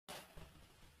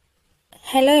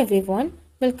Hello everyone,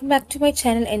 welcome back to my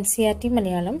channel Ncert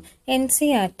Malayalam.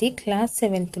 Ncert class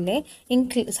 7th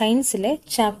Science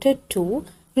chapter 2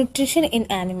 Nutrition in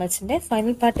Animals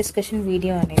final part discussion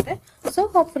video anithu. So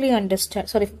hopefully you understand.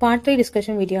 Sorry, part 3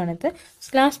 discussion video anithu.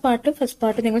 Last part first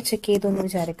part ningal check cheyidonu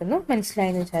vicharikkunnu,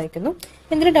 മനസ്സിലായെന്ന് വിചാരിക്കുന്നു.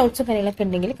 എന്തെങ്കിലും doubts കാര്യങ്ങളൊക്കെ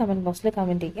ഉണ്ടെങ്കിൽ comment ബോക്സിൽ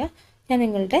comment ചെയ്യുക. ഞാൻ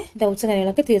നിങ്ങളുടെ doubts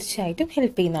കാര്യങ്ങളൊക്കെ തീർച്ചയായിട്ടും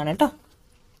ഹെൽപ്പ് ചെയ്യുന്നതാണ് ട്ടോ.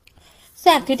 So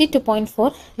activity 2.4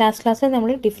 last class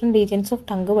നമ്മൾ different regions of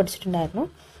tongue പഠിച്ചിട്ടുണ്ടായിരുന്നു.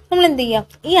 നമ്മൾ എന്ത് ചെയ്യാം,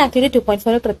 ഈ ആക്ടിവിറ്റി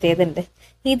 2.4 പ്രത്യേകത ഉണ്ട്.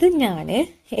 ഇത് ഞാൻ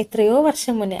എത്രയോ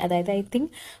വർഷം മുന്നേ, അതായത് ഐ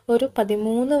തിങ്ക് ഒരു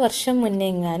 13 വർഷം മുന്നേ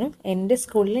എങ്ങാനും എൻ്റെ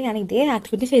സ്കൂളിൽ ഞാൻ ഇതേ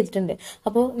ആക്ടിവിറ്റി ചെയ്തിട്ടുണ്ട്.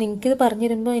 അപ്പോൾ നിങ്ങൾക്കിത് പറഞ്ഞു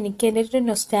തരുമ്പോൾ എനിക്ക് എൻ്റെ ഒരു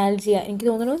നൊസ്റ്റാൾജിയ, എനിക്ക്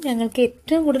തോന്നുന്നു ഞങ്ങൾക്ക്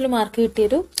ഏറ്റവും കൂടുതൽ മാർക്ക്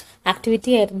കിട്ടിയൊരു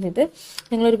ആക്ടിവിറ്റി ആയിരുന്നു ഇത്.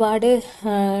 ഞങ്ങൾ ഒരുപാട്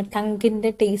ടങ്കിൻ്റെ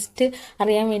ടേസ്റ്റ്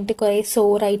അറിയാൻ വേണ്ടി കുറേ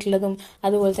സോറായിട്ടുള്ളതും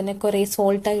അതുപോലെ തന്നെ കുറേ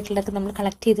സോൾട്ട് ആയിട്ടുള്ളതൊക്കെ നമ്മൾ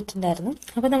കളക്ട് ചെയ്തിട്ടുണ്ടായിരുന്നു.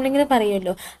 അപ്പോൾ നമ്മളിങ്ങനെ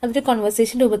പറയുമല്ലോ, അതൊരു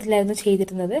കോൺവെർസേഷൻ രൂപത്തിലായിരുന്നു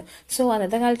ചെയ്തിരുന്നത്. സോ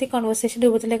അന്നത്തെ കാലത്ത് ഈ കോൺവെർസേഷൻ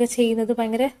രൂപത്തിലൊക്കെ ചെയ്യുന്നത്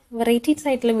ഭയങ്കര വെറൈറ്റീസ്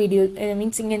ആയിട്ടുള്ള വീഡിയോ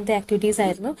മീൻസ് ഇങ്ങനത്തെ ആക്ടിവിറ്റീസ്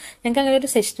ആയിരുന്നു. ഞങ്ങൾക്ക് അങ്ങനെ ഒരു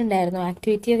സെഷൻ ഉണ്ടായിരുന്നു,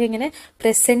 ആക്ടിവിറ്റിയൊക്കെ ഇങ്ങനെ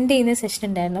പ്രസൻറ്റ് ചെയ്യുന്ന സെഷൻ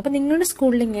ഉണ്ടായിരുന്നു. അപ്പോൾ നിങ്ങളുടെ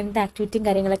സ്കൂളിൽ ഇങ്ങനത്തെ ആക്ടിവിറ്റിയും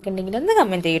കാര്യങ്ങളൊക്കെ ഉണ്ടെങ്കിൽ ഒന്ന്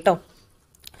കമൻറ്റ് ചെയ്യട്ടോ.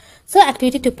 സോ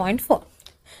ആക്ടിവിറ്റി 2.4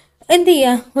 എന്ത്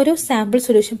ചെയ്യുക, ഒരു സാമ്പിൾ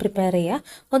സൊല്യൂഷൻ പ്രിപ്പയർ ചെയ്യുക.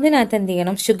 ഒന്നിനകത്ത് എന്ത്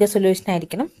ചെയ്യണം, ഷുഗർ സൊല്യൂഷൻ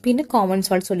ആയിരിക്കണം, പിന്നെ കോമൺ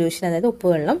സോൾട്ട് സൊല്യൂഷൻ അതായത്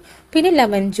ഉപ്പുവെള്ളം, പിന്നെ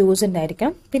ലെമൺ ജ്യൂസ്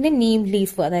ഉണ്ടായിരിക്കണം, പിന്നെ നീം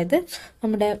ലീഫ് അതായത്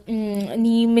നമ്മുടെ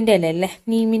നീമിൻ്റെ ഇല അല്ലേ,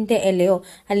 നീമിൻ്റെ ഇലയോ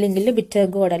അല്ലെങ്കിൽ ബിറ്റർ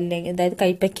ഗോഡ് അല്ലെങ്കിൽ അതായത്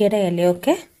കൈപ്പക്കയുടെ ഇലയോ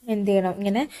ഒക്കെ എന്ത് ചെയ്യണം,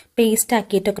 ഇങ്ങനെ പേസ്റ്റ്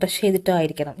ആക്കിയിട്ടോ ക്രഷ് ചെയ്തിട്ടോ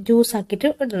ആയിരിക്കണം, ജ്യൂസ് ആക്കിയിട്ട്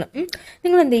ഇടണം.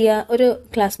 നിങ്ങൾ എന്ത് ചെയ്യുക, ഒരു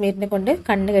ക്ലാസ്മേറ്റിനെ കൊണ്ട്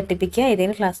കണ്ണ് കെട്ടിപ്പിക്കുക,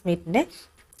 ഏതെങ്കിലും ക്ലാസ്മേറ്റിൻ്റെ.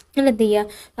 നിങ്ങൾ എന്ത്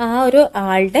ചെയ്യുക, ആ ഒരു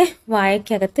ആളുടെ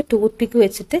വായക്കകത്ത് ടൂത്ത് പിക്ക്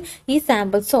വെച്ചിട്ട് ഈ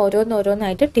സാമ്പിൾസ്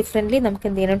ഓരോന്നായിട്ട് ഡിഫറെൻ്റ്ലി നമുക്ക്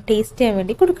എന്ത് ചെയ്യണം, ടേസ്റ്റ് ചെയ്യാൻ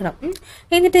വേണ്ടി കൊടുക്കണം.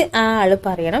 എന്നിട്ട് ആ ആൾ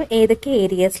പറയണം ഏതൊക്കെ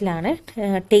ഏരിയസിലാണ്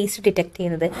ടേസ്റ്റ് ഡിറ്റക്ട്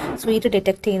ചെയ്യുന്നത്, സ്വീറ്റ്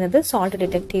ഡിറ്റക്ട് ചെയ്യുന്നത്, സോൾട്ട്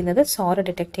ഡിറ്റക്ട് ചെയ്യുന്നത്, സോറ്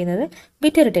ഡിറ്റക്ട് ചെയ്യുന്നത്,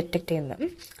 ബിറ്റർ ഡിറ്റക്ട് ചെയ്യുന്നത്.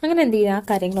 അങ്ങനെ എന്ത് ചെയ്യുക, ആ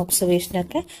കാര്യങ്ങൾ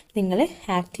ഒബ്സർവേഷനൊക്കെ നിങ്ങൾ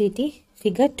ആക്ടിവിറ്റി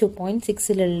ഫിഗർ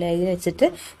 2.6 വെച്ചിട്ട്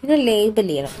നിങ്ങൾ ലേബൽ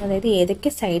ചെയ്യണം. അതായത് ഏതൊക്കെ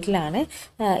സൈഡിലാണ്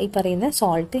ഈ പറയുന്ന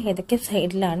സോൾട്ട്, ഏതൊക്കെ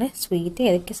സൈഡിലാണ് സ്വീറ്റ്,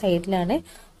 ഏതൊക്കെ സൈഡിലാണ്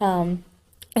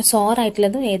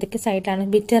സോറായിട്ടുള്ളതും, ഏതൊക്കെ സൈഡിലാണ്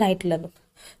ബിറ്റർ ആയിട്ടുള്ളതും.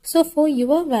 So for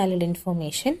your valid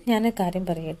information ഞാൻ കാര്യം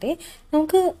പറയട്ടെ,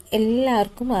 നമുക്ക്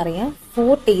എല്ലാവർക്കും അറിയാം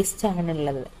 4 ടേസ്റ്റ്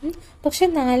ആണുള്ളത്. പക്ഷെ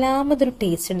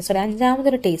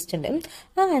അഞ്ചാമതൊരു ടേസ്റ്റ് ഉണ്ട്.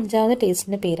 ആ 5ാമത്തെ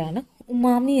ടേസ്റ്റിൻ്റെ പേരാണ്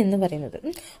ഉമാമി എന്ന് പറയുന്നത്.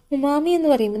 ഉമാമി എന്ന്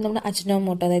പറയുമ്പോൾ നമ്മുടെ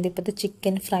അജ്നോമോട്ടോ, അതായത് ഇപ്പോഴത്തെ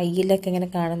ചിക്കൻ ഫ്രൈയിലൊക്കെ ഇങ്ങനെ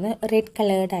കാണുന്ന റെഡ്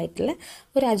കളേർഡ് ആയിട്ടുള്ള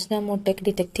ഒരു അജ്നോമോട്ടോയൊക്കെ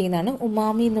ഡിറ്റക്ട് ചെയ്യുന്നതാണ്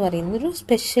ഉമാമി എന്ന് പറയുന്നത്. ഒരു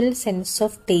സ്പെഷ്യൽ സെൻസ്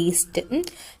ഓഫ് ടേസ്റ്റ്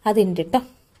അതുണ്ട് കേട്ടോ.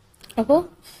 അപ്പോൾ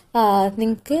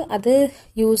നിങ്ങൾക്ക് അത്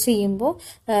യൂസ് ചെയ്യുമ്പോൾ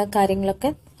കാര്യങ്ങളൊക്കെ,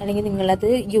 അല്ലെങ്കിൽ നിങ്ങളത്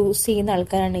യൂസ് ചെയ്യുന്ന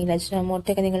ആൾക്കാരാണെങ്കിൽ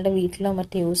അജ്നോമോട്ടൊക്കെ നിങ്ങളുടെ വീട്ടിലോ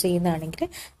മറ്റോ യൂസ് ചെയ്യുന്നതാണെങ്കിൽ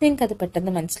നിങ്ങൾക്കത്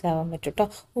പെട്ടെന്ന് മനസ്സിലാവാൻ പറ്റും കേട്ടോ.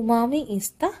 Umami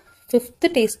is the 5th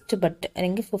taste bud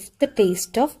അല്ലെങ്കിൽ 5th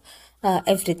taste of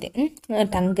everything,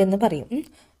 tongue എന്ന് പറയും.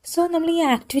 സോ നമ്മൾ ഈ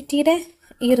ആക്ടിവിറ്റിയുടെ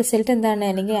ഈ റിസൾട്ട് എന്താണ്,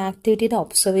 അല്ലെങ്കിൽ ആക്ടിവിറ്റിയുടെ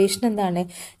ഒബ്സർവേഷൻ എന്താണ്,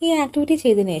 ഈ ആക്ടിവിറ്റി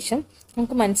ചെയ്തതിനു ശേഷം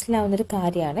നമുക്ക് മനസ്സിലാവുന്നൊരു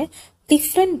കാര്യമാണ്,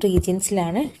 ഡിഫറെൻറ്റ്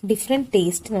റീജിയൻസിലാണ് ഡിഫറെൻറ്റ്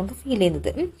ടേസ്റ്റ് നമുക്ക് ഫീൽ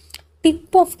ചെയ്യുന്നത്.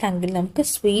 ടിപ്പ് ഓഫ് ടങ്കിൽ നമുക്ക്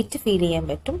സ്വീറ്റ് ഫീൽ ചെയ്യാൻ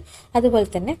പറ്റും. അതുപോലെ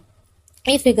തന്നെ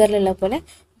ഈ ഫിഗറിലുള്ള പോലെ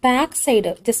ബാക്ക്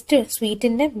സൈഡ്, ജസ്റ്റ്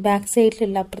സ്വീറ്റിൻ്റെ ബാക്ക്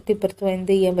സൈഡിലുള്ള അപ്പുറത്തും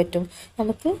എന്ത് ചെയ്യാൻ പറ്റും,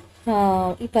 നമുക്ക്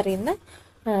ഈ പറയുന്ന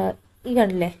ഈ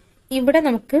കണ്ടില്ലേ, ഇവിടെ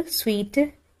നമുക്ക് സ്വീറ്റ്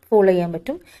ഫോളോ ചെയ്യാൻ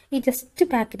പറ്റും. ഈ ജസ്റ്റ്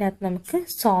ബാക്കിനകത്ത് നമുക്ക്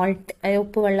സോൾട്ട്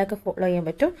ഉപ്പ് വെള്ളമൊക്കെ ഫോളോ ചെയ്യാൻ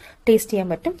പറ്റും, ടേസ്റ്റ് ചെയ്യാൻ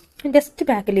പറ്റും. ജസ്റ്റ്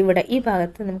ബാക്കിൽ ഇവിടെ ഈ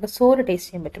ഭാഗത്ത് നമുക്ക് സോറ് ടേസ്റ്റ്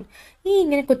ചെയ്യാൻ പറ്റും. ഈ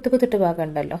ഇങ്ങനെ കുത്തിട്ട് ഭാഗം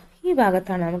ഉണ്ടല്ലോ, ഈ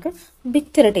ഭാഗത്താണ് നമുക്ക്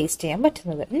ബിറ്റർ ടേസ്റ്റ് ചെയ്യാൻ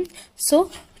പറ്റുന്നത്. സോ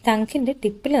ടങ്കിൻ്റെ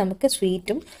ടിപ്പിൽ നമുക്ക്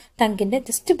സ്വീറ്റും, ടങ്കിൻ്റെ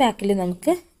ജസ്റ്റ് ബാക്കിൽ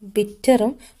നമുക്ക്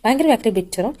ബിറ്ററും, ഭയങ്കര ബാക്കിൽ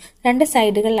ബിറ്ററും, 2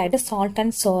 സൈഡുകളിലായിട്ട് സോൾട്ട്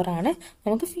ആൻഡ് സോറാണ്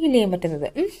നമുക്ക് ഫീൽ ചെയ്യാൻ പറ്റുന്നത്.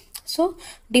 സോ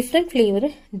ഡിഫറെൻറ്റ് ഫ്ലേവർ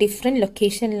ഡിഫറെൻറ്റ്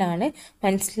ലൊക്കേഷനിലാണ്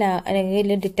അല്ലെങ്കിൽ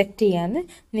ഡിറ്റക്ട് ചെയ്യാമെന്ന്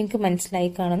നിങ്ങൾക്ക് മനസ്സിലായി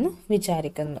കാണുമെന്ന്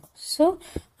വിചാരിക്കുന്നു. സോ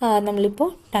നമ്മളിപ്പോൾ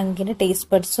ടങ്കിൻ്റെ ടേസ്റ്റ്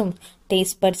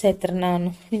ബഡ്സ് എത്രയാണ്,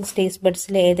 മീൻസ് ടേസ്റ്റ്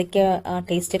ബഡ്സിൽ ഏതൊക്കെ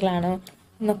ടേസ്റ്റുകളാണ്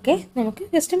എന്നൊക്കെ നമുക്ക്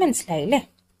ജസ്റ്റ് മനസ്സിലായി അല്ലേ.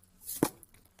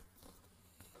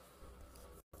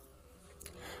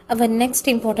 Our next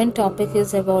important topic is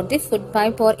about the food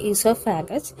pipe or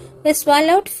esophagus. The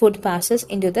swallowed food passes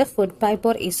into the food pipe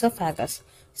or esophagus.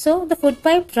 So the food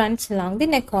pipe runs along the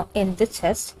neck and the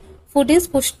chest. Food is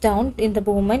pushed down in the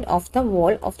movement of the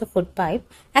wall of the food pipe.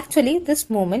 Actually, this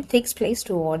movement takes place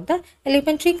toward the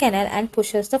alimentary canal and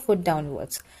pushes the food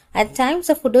downwards. At times,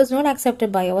 the food is not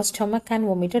accepted by our stomach and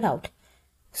vomited out.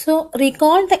 So,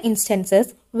 recall the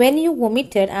instances when you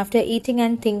vomited after eating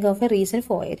and think of a reason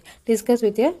for it. Discuss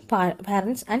with your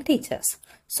parents and teachers.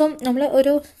 So, നമ്മൾ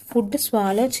ഒരു food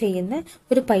swallow ചെയ്യുന്ന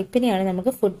ഒരു പൈപ്പിനെയാണ്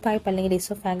നമുക്ക് food pipe അല്ലെങ്കിൽ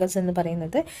oesophagus എന്ന്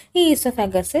പറയുന്നത്. ഈ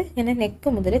oesophagus ഇങ്ങനെ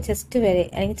നെക്ക് മുതൽ ചെസ്റ്റ് വരെ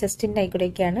അല്ലെങ്കിൽ ചെസ്റ്റിൻ്റെ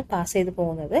ആയിക്കൂടെയൊക്കെയാണ് പാസ് ചെയ്ത്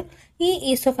പോകുന്നത്. ഈ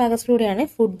ഈസോഫാഗസിലൂടെയാണ്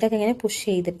ഫുഡൊക്കെ ഇങ്ങനെ പുഷ്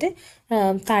ചെയ്തിട്ട്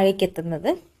താഴേക്ക്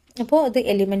എത്തുന്നത്. അപ്പോൾ ഇത്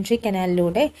എലിമെൻ്ററി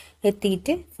കനാലിലൂടെ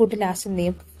എത്തിയിട്ട് ഫുഡ് ലാസ്റ്റ് എന്ത്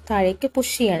ചെയ്യും, താഴേക്ക്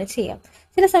പുഷ് ചെയ്യാണ് ചെയ്യാം.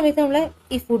 ചില സമയത്ത് നമ്മൾ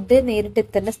ഈ ഫുഡ് നേരിട്ട്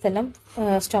എത്തേണ്ട സ്ഥലം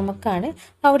സ്റ്റൊമക്കാണ്,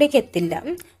 അവിടേക്ക് എത്തില്ല.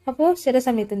 അപ്പോൾ ചില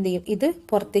സമയത്ത് എന്ത് ചെയ്യും, ഇത്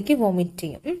പുറത്തേക്ക് വോമിറ്റ്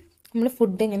ചെയ്യും. നമ്മൾ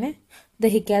ഫുഡ് ഇങ്ങനെ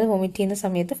ദഹിക്കാതെ വോമിറ്റ് ചെയ്യുന്ന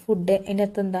സമയത്ത് ഫുഡ് അതിൻ്റെ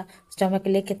അകത്ത് എന്താ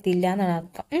സ്റ്റൊമക്കിലേക്ക് എത്തില്ല എന്നാണ്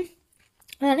അർത്ഥം.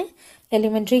 അതാണ്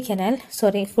elementary canal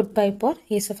food pipe or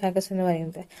oesophagus എന്ന്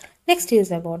പറയുന്നത്. Next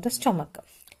is about the stomach.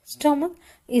 Stomach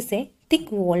is a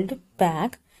thick-walled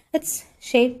bag. Its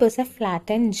shape is a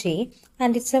flattened J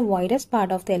and it's the widest part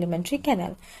of the alimentary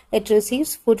canal. It receives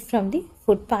food from the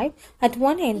food pipe at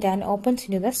one end and opens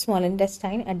into the small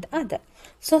intestine at the other.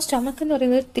 So stomach എന്ന്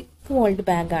പറയുന്നത് thick-walled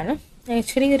bag ആണ്.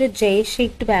 Actually ഒരു J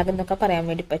shaped bag എന്നൊക്കെ പറയാൻ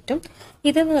വേണ്ടി പറ്റും.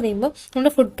 ഇതെന്ന് പറയുമ്പോൾ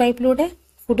നമ്മുടെ ഫുഡ് പൈപ്പിലൂടെ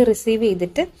ഫുഡ് റിസീവ്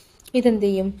ചെയ്തിട്ട് ഇതെന്ത്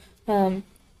ചെയ്യും,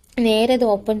 നേരെ ഇത്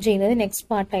ഓപ്പൺ ചെയ്യുന്നത് next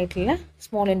പാർട്ടായിട്ടുള്ള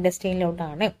small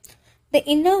ഇൻറ്റസ്റ്റൈനിലോട്ടാണ്. The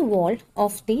inner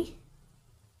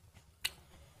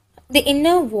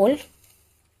wall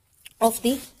of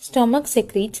the stomach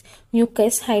secretes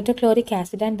mucus, hydrochloric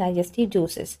acid and digestive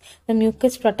juices. The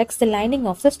mucus protects the lining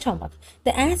of the stomach.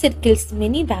 The acid kills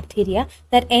many bacteria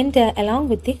that enter along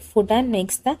with the food and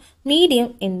makes the medium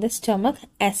in the stomach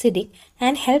acidic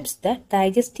and helps the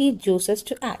digestive juices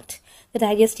to act. The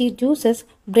digestive juices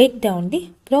break down the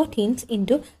proteins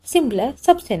into simpler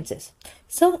substances.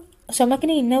 So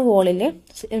സ്റ്റൊമക്കിൻ്റെ inner വോളിൽ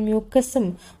മ്യൂക്കസും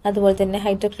അതുപോലെ തന്നെ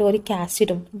hydrochloric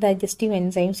ആസിഡും digestive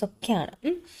enzymes ഒക്കെയാണ്.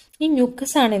 ഈ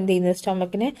മ്യൂക്കസാണ് എന്ത് ചെയ്യുന്നത്,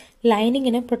 സ്റ്റൊമക്കിനെ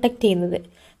ലൈനിങ്ങിനെ protect ചെയ്യുന്നത്.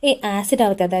 ഈ acid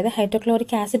ആവട്ടെ, അതായത്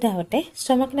ഹൈഡ്രോക്ലോറിക് ആസിഡ് ആവട്ടെ,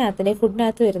 സ്റ്റൊമക്കിനകത്ത്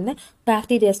ഫുഡിനകത്ത് വരുന്ന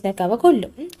ബാക്ടീരിയസിനൊക്കെ അവ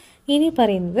കൊല്ലും. ഇനി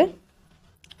പറയുന്നത്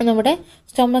നമ്മുടെ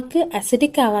സ്റ്റൊമക്ക്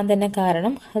അസിഡിക് ആവാൻ തന്നെ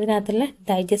കാരണം അതിനകത്തുള്ള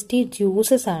ഡൈജസ്റ്റീവ്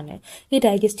ജ്യൂസസ് ആണ്. ഈ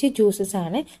ഡൈജസ്റ്റീവ് ജ്യൂസസ്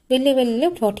ആണ് വലിയ വലിയ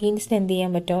പ്രോട്ടീൻസിന് എന്ത്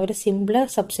ചെയ്യാൻ പറ്റും, ഒരു സിംപ്ലർ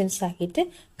സബ്സ്റ്റൻസ് ആക്കിയിട്ട്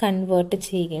കൺവേർട്ട്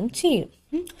ചെയ്യുകയും ചെയ്യും.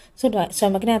 So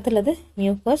സ്റ്റൊമക്കിനകത്തുള്ളത്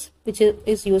mucus which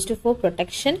is used for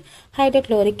protection,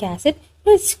 hydrochloric acid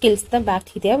which kills the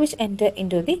bacteria which enter in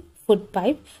to the food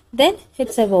pipe. Then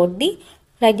it's about the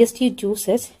digestive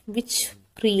juices which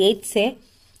creates A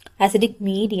acidic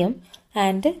medium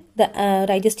and the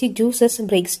digestive juices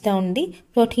breaks down the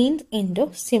proteins into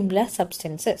simpler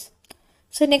substances.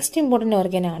 So next important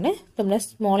organ ആണ് നമ്മുടെ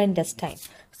small intestine.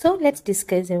 So let's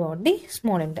discuss about the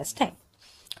small intestine.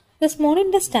 The small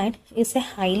intestine is a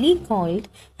highly coiled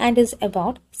and is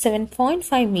about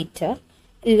 7.5 meter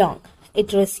long. It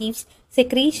receives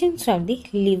secretions from the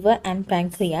liver and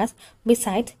pancreas.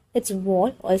 Besides, its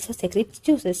wall also secretes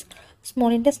juices.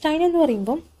 Small intestine എന്ന്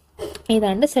പറയുമ്പോൾ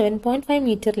ഏതാണ്ട് 7.5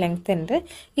 metre length ഉണ്ട്.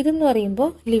 ഇതെന്ന് പറയുമ്പോൾ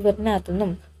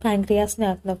ലിവറിനകത്തുനിന്നും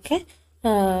പാൻക്രിയാസിനകത്തുനിന്നൊക്കെ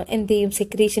എന്ത് ചെയ്യും,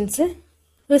 secretions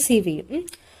receive ചെയ്യും.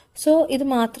 So ഇത്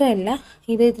മാത്രമല്ല,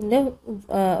 ഇതിൻ്റെ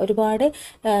ഒരുപാട്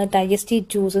ഡൈജസ്റ്റീവ്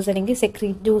ജ്യൂസസ് അല്ലെങ്കിൽ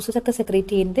ജ്യൂസസ് ഒക്കെ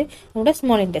സെക്രീറ്റ് ചെയ്യുന്നത് നമ്മുടെ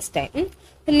small intestine.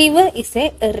 Liver is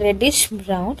A reddish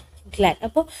brown gland.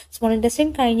 അപ്പോൾ സ്മോൾ ഇൻറ്റസ്റ്റൈൻ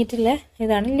കഴിഞ്ഞിട്ടുള്ള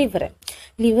ഇതാണ് ലിവർ.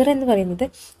 ലിവർ എന്ന് പറയുന്നത്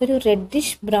ഒരു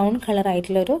റെഡിഷ് ബ്രൗൺ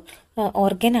കളറായിട്ടുള്ളൊരു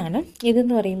ഓർഗനാണ്.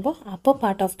 ഇതെന്ന് പറയുമ്പോൾ അപ്പർ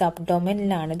പാർട്ട് ഓഫ് ദ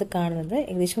അബ്ഡോമനിലാണ് ഇത് കാണുന്നത്,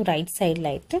 ഏകദേശം റൈറ്റ്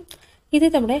സൈഡിലായിട്ട്. ഇത്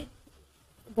നമ്മുടെ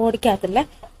ബോഡിക്കകത്തുള്ള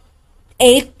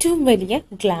ഏറ്റവും വലിയ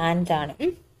ഗ്ലാൻഡാണ്.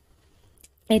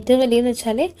 ഏറ്റവും വലിയെന്ന്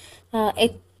വെച്ചാൽ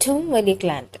ഏറ്റവും വലിയ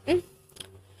ഗ്ലാൻഡ്.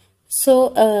 സോ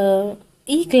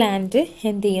ഈ ഗ്ലാൻഡ്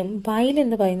എന്ത് ചെയ്യും, ബൈൽ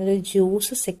എന്ന് പറയുന്നത് ഒരു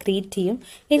ജ്യൂസ് സെക്രീറ്റ് ചെയ്യും.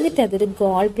 എന്നിട്ട് അതൊരു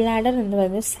ഗോൾ ബ്ലാഡർ എന്ന്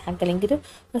പറയുന്ന സാക്ക് അല്ലെങ്കിൽ ഒരു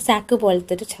സാക്ക്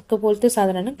പോലത്തെ ഒരു ചക്ക പോലത്തെ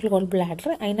സാധനമാണ് ഗോൾ ബ്ലാഡർ.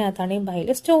 അതിനകത്താണ് ഈ ബൈൽ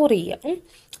സ്റ്റോർ ചെയ്യുക.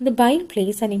 The bile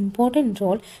place an important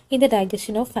role in the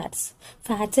digestion of fats.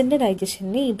 ഫാറ്റ്സിൻ്റെ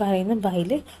ഡൈജഷനിൽ ഈ പറയുന്ന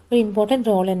ബൈൽ ഒരു ഇമ്പോർട്ടൻറ്റ്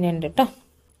റോൾ തന്നെയുണ്ട് കേട്ടോ.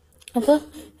 അപ്പോൾ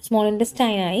സ്മോൾ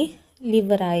ഇൻറ്റസ്റ്റൈനായി,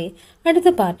 ലിവറായി, അടുത്ത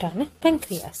പാർട്ടാണ്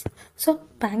pancreas. So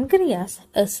pancreas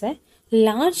is A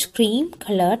large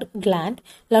cream-colored gland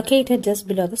located just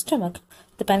below the stomach.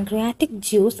 The pancreatic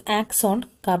juice acts on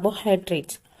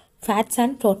carbohydrates, fats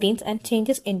and proteins and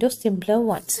changes into simpler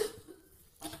ones.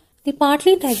 The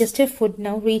partly digested food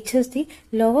now reaches the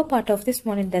lower part of the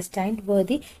small intestine where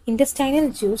the intestinal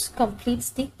juice completes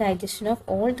the digestion of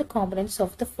all the components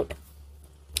of the food.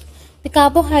 The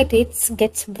carbohydrates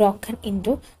gets broken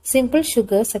into simple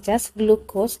sugars such as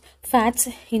glucose, fats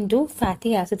into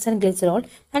fatty acids and glycerol,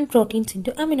 and proteins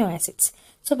into amino acids.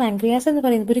 So pancreas എന്ന്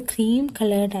പറയുന്നത് ഒരു cream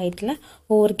coloured ആയിട്ടുള്ള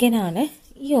ഓർഗനാണ്.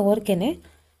 ഈ ഓർഗന്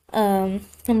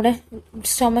നമ്മുടെ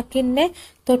സ്റ്റൊമക്കിൻ്റെ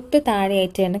തൊട്ട്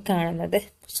താഴെയായിട്ടാണ് കാണുന്നത്.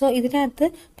 So ഇതിനകത്ത്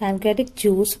pancreatic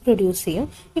juice produce ചെയ്യും.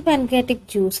 ഈ പാൻക്രിയാറ്റിക്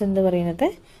ജ്യൂസ് എന്ന് പറയുന്നത്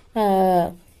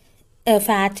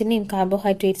ഫാറ്റിനെയും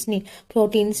കാർബോഹൈഡ്രേറ്റ്സിനെയും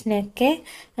പ്രോട്ടീൻസിനെയൊക്കെ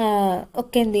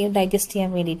എന്ത് ചെയ്യും, ഡൈജസ്റ്റ്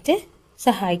ചെയ്യാൻ വേണ്ടിയിട്ട്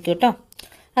സഹായിക്കും കേട്ടോ.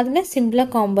 അതിനെ സിംപ്ലർ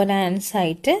കോമ്പോണൻസ്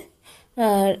ആയിട്ട്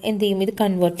എന്ത് ചെയ്യും, ഇത്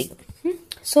കൺവേർട്ട് ചെയ്യും.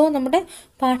 സോ നമ്മുടെ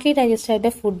പാർട്ട്ലി ഡൈജസ്റ്റ് ആയിട്ട്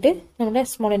ഫുഡ് നമ്മുടെ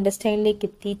സ്മോൾ ഇൻഡസ്റ്റൈനിലേക്ക്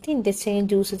എത്തിയിട്ട് ഇൻഡസ്റ്റൈൻ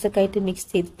ജ്യൂസസ് ഒക്കെ ആയിട്ട് മിക്സ്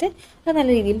ചെയ്തിട്ട് അത് നല്ല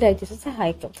രീതിയിൽ ഡൈജസ്റ്റ്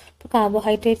സഹായിക്കും. അപ്പോൾ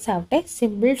കാർബോഹൈഡ്രേറ്റ്സ് ആവട്ടെ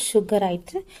സിമ്പിൾ ഷുഗർ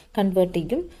ആയിട്ട് കൺവേർട്ട്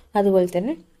ചെയ്യും. അതുപോലെ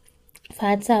തന്നെ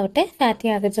ഫാറ്റ്സ് ആവട്ടെ ഫാറ്റി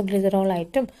ആസിഡ്സും ഗ്ലിസറോൾ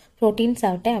ആയിട്ടും പ്രോട്ടീൻസ്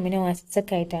ആവട്ടെ അമിനോ ആസിഡ്സ്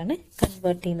ഒക്കെ ആയിട്ടാണ്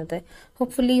കൺവേർട്ട് ചെയ്യുന്നത്.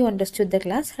 Hopefully you understood the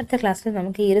class. അടുത്ത ക്ലാസ്സിൽ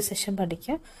നമുക്ക് ഈ ഒരു സെഷൻ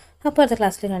പഠിക്കാം. അപ്പോൾ അടുത്ത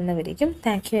ക്ലാസ്സിൽ കാണുന്നവരിക്കും.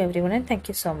 Thank you every one and thank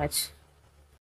you so much.